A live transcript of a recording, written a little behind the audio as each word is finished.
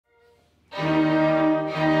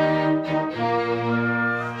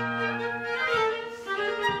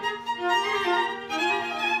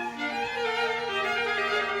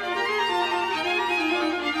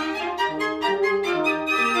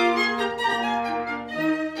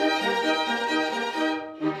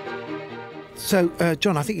So,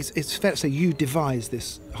 John, I think it's fair to say you devised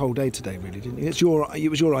this whole day today, really, didn't you? It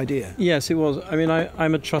was your idea. Yes, it was. I mean,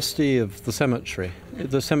 I'm a trustee of the cemetery.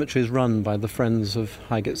 The cemetery is run by the Friends of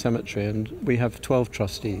Highgate Cemetery, and we have 12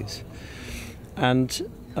 trustees. And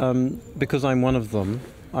because I'm one of them,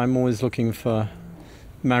 I'm always looking for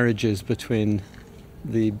marriages between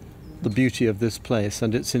the beauty of this place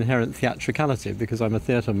and its inherent theatricality, because I'm a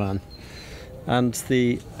theatre man. And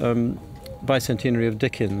the bicentenary of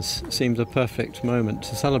Dickens seemed a perfect moment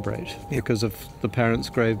to celebrate because of the parents'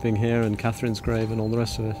 grave being here and Catherine's grave and all the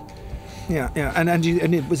rest of it. Yeah.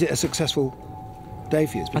 And was it a successful day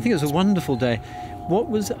for you? I think it was a wonderful day.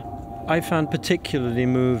 What I found particularly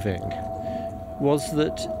moving was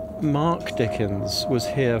that Mark Dickens was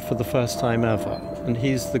here for the first time ever, and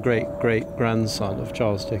he's the great-great-grandson of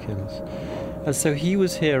Charles Dickens. And so he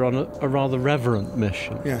was here on a rather reverent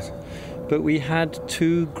mission. Yes. But we had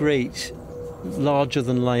two great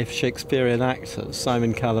larger-than-life Shakespearean actors,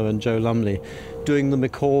 Simon Callow and Joe Lumley, doing the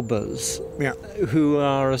Micawbers, who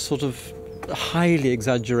are a sort of highly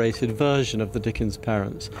exaggerated version of the Dickens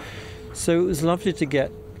parents. So it was lovely to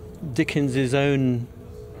get Dickens's own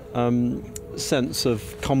sense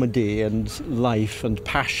of comedy and life and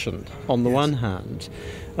passion on the one hand,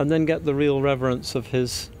 and then get the real reverence of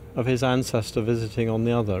his ancestor visiting on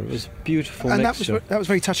the other. It was a beautiful mixture. That was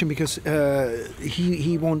very touching, because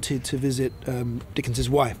he wanted to visit Dickens's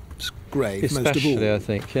wife's grave, especially, most of all. I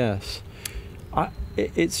think, yes.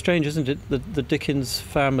 It's strange, isn't it, that the Dickens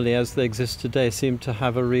family as they exist today seem to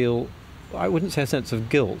have a real, I wouldn't say a sense of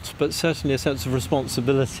guilt, but certainly a sense of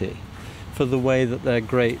responsibility for the way that their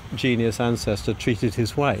great genius ancestor treated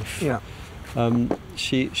his wife. Yeah.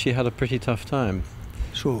 She had a pretty tough time.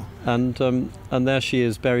 Sure. And there she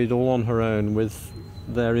is, buried all on her own with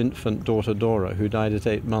their infant daughter Dora, who died at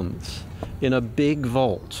 8 months, in a big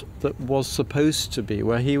vault that was supposed to be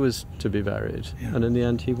where he was to be buried. Yeah. And in the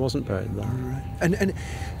end, he wasn't buried there. Right.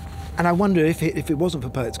 And I wonder if it wasn't for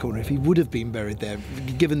Poets' Corner, if he would have been buried there,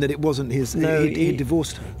 given that it wasn't his. No, he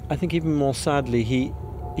divorced her. I think even more sadly, he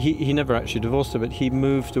never actually divorced her, but he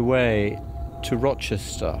moved away to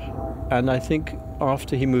Rochester. And I think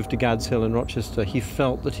after he moved to Gad's Hill in Rochester, he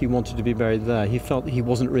felt that he wanted to be buried there. He felt that he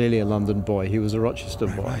wasn't really a London boy, he was a Rochester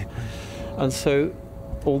boy. Right. And so,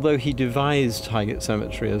 although he devised Highgate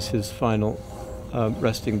Cemetery as his final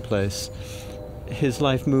resting place, his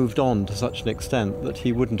life moved on to such an extent that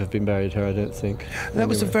he wouldn't have been buried here, I don't think. That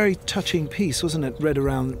was a very touching piece, wasn't it, read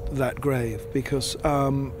around that grave, because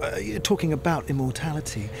talking about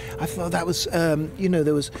immortality, I thought that was,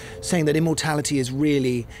 there was saying that immortality is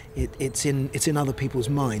really, it's in other people's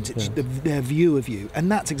minds, it's their view of you,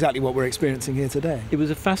 and that's exactly what we're experiencing here today. It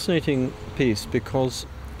was a fascinating piece because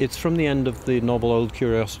it's from the end of the novel Old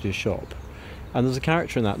Curiosity Shop, and there's a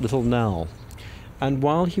character in that, Little Nell. And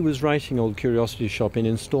while he was writing Old Curiosity Shop in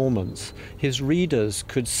instalments, his readers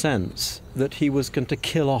could sense that he was going to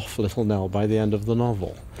kill off Little Nell by the end of the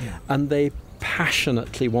novel. Yeah. And they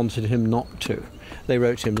passionately wanted him not to. They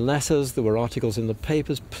wrote him letters, there were articles in the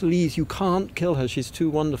papers, please, you can't kill her, she's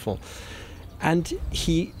too wonderful. And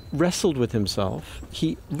he wrestled with himself.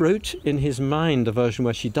 He wrote in his mind a version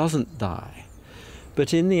where she doesn't die.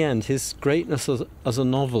 But in the end, his greatness as a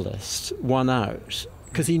novelist won out,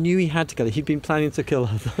 because he knew he had to kill her. He'd been planning to kill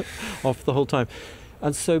her off the whole time.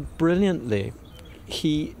 And so brilliantly,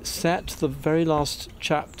 he set the very last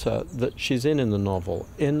chapter that she's in the novel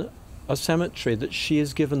in a cemetery that she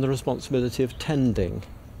is given the responsibility of tending.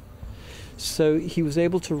 So he was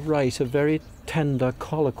able to write a very tender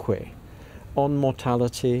colloquy on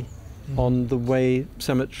mortality, on the way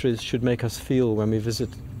cemeteries should make us feel when we visit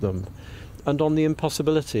them, and on the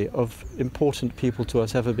impossibility of important people to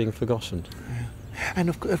us ever being forgotten. Yeah. And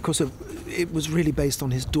of course, it was really based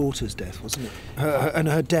on his daughter's death, wasn't it? And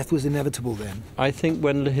her death was inevitable then. I think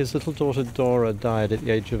when his little daughter Dora died at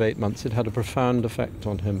the age of 8 months, it had a profound effect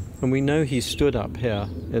on him. And we know he stood up here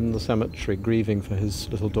in the cemetery grieving for his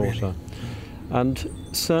little daughter. Really? And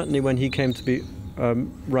certainly when he came to be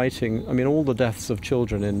writing, I mean, all the deaths of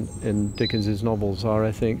children in Dickens's novels are,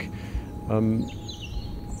 I think,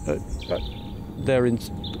 they're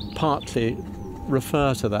partly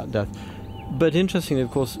refer to that death. But interestingly,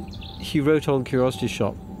 of course, he wrote Old Curiosity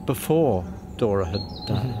Shop before Dora had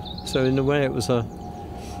died. Mm-hmm. So in a way, it was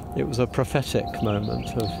a prophetic moment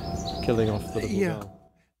of killing off the little girl.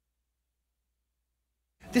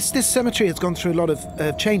 This cemetery has gone through a lot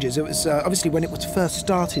of changes. It was obviously when it was first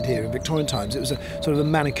started here in Victorian times, it was a sort of a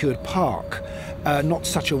manicured park, not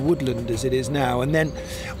such a woodland as it is now. And then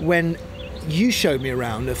when you showed me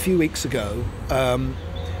around a few weeks ago,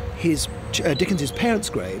 his Dickens's parents'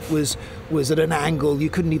 grave was at an angle. You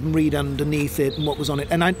couldn't even read underneath it and what was on it.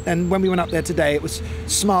 And when we went up there today, it was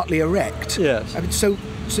smartly erect. Yes. I mean, so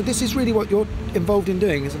this is really what you're involved in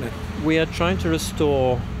doing, isn't it? We are trying to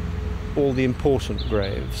restore all the important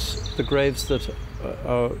graves, the graves that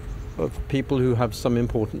are of people who have some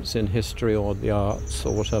importance in history or the arts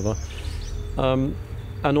or whatever,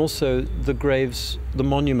 and also the graves, the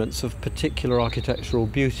monuments of particular architectural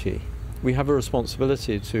beauty. We have a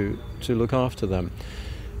responsibility to look after them,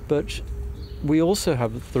 but we also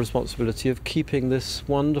have the responsibility of keeping this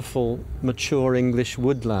wonderful, mature English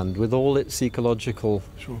woodland with all its ecological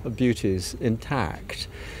beauties intact,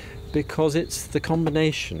 because it's the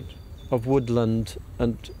combination of woodland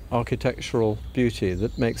and architectural beauty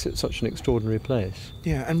that makes it such an extraordinary place.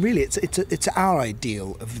 Yeah, and really it's our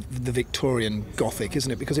ideal of the Victorian Gothic,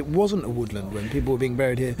 isn't it? Because it wasn't a woodland when people were being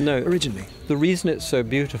buried here originally. The reason it's so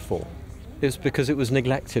beautiful is because it was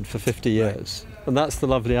neglected for 50 years. Right. And that's the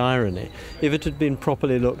lovely irony. If it had been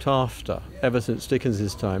properly looked after ever since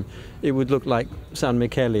Dickens's time, it would look like San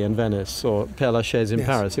Michele in Venice or Père Lachaise in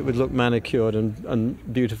Paris. It would look manicured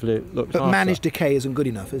and beautifully looked after. But managed decay isn't good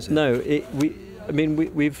enough, is it? No,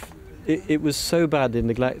 it was so badly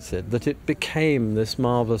neglected that it became this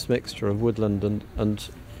marvellous mixture of woodland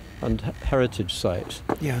and heritage site.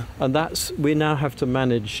 Yeah. And we now have to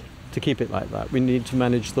manage to keep it like that. We need to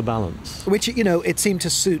manage the balance. Which, it seemed to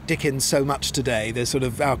suit Dickens so much today, the sort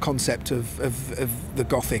of our concept of the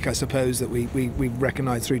Gothic, I suppose, that we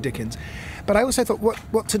recognise through Dickens. But I also thought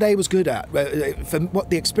what today was good at, for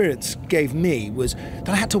what the experience gave me, was that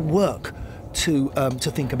I had to work to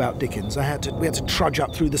think about Dickens. We had to trudge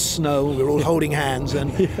up through the snow. We were all holding hands,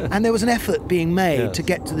 and there was an effort being made to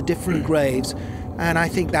get to the different graves. And I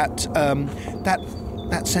think that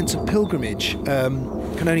sense of pilgrimage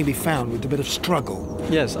can only be found with a bit of struggle.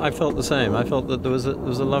 Yes, I felt the same. I felt that there was a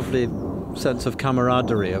lovely sense of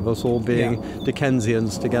camaraderie, of us all being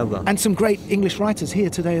Dickensians together. And some great English writers here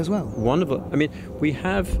today as well. Wonderful. I mean, we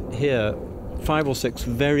have here 5 or 6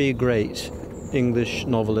 very great English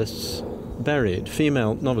novelists buried,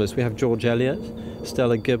 female novelists. We have George Eliot,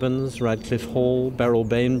 Stella Gibbons, Radcliffe Hall, Beryl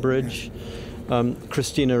Bainbridge,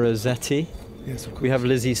 Christina Rossetti. Yes, of course. We have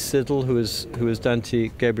Lizzie Siddal, who is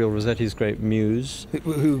Dante Gabriel Rossetti's great muse.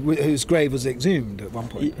 Whose grave was exhumed at one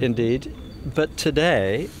point. Indeed. But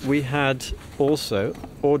today we had also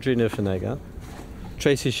Audrey Niffenegger,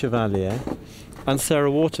 Tracy Chevalier, and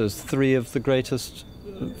Sarah Waters, 3 of the greatest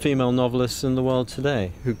female novelists in the world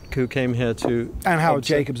today, who came here to... And Howard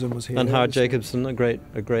Jacobson was here. And Howard Jacobson, a great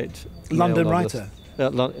London writer.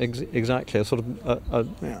 Exactly, a sort of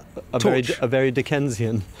a very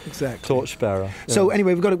Dickensian torchbearer. Yeah. So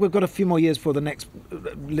anyway, we've got a few more years for the next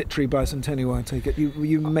literary bicentennial. I take it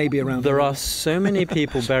you may be around. There are so many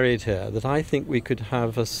people buried here that I think we could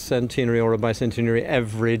have a centenary or a bicentenary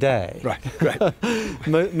every day. Right.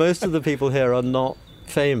 Most of the people here are not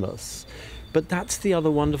famous, but that's the other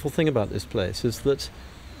wonderful thing about this place, is that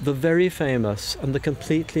the very famous and the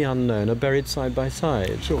completely unknown are buried side by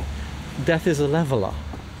side. Sure. Death is a leveller.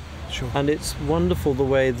 Sure. And it's wonderful the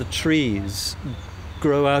way the trees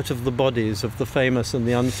grow out of the bodies of the famous and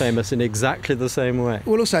the unfamous in exactly the same way.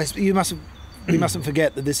 Well, also, we mustn't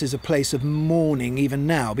forget that this is a place of mourning even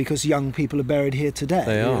now, because young people are buried here today.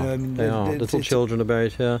 They are. Little children are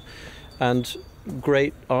buried here. And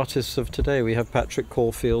great artists of today. We have Patrick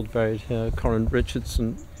Caulfield buried here, Corin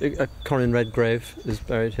Redgrave is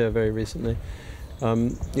buried here very recently.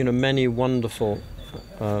 Many wonderful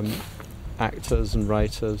actors and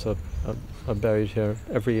writers are buried here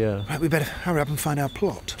every year. Right, we better hurry up and find our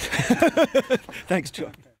plot. Thanks,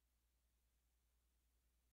 John.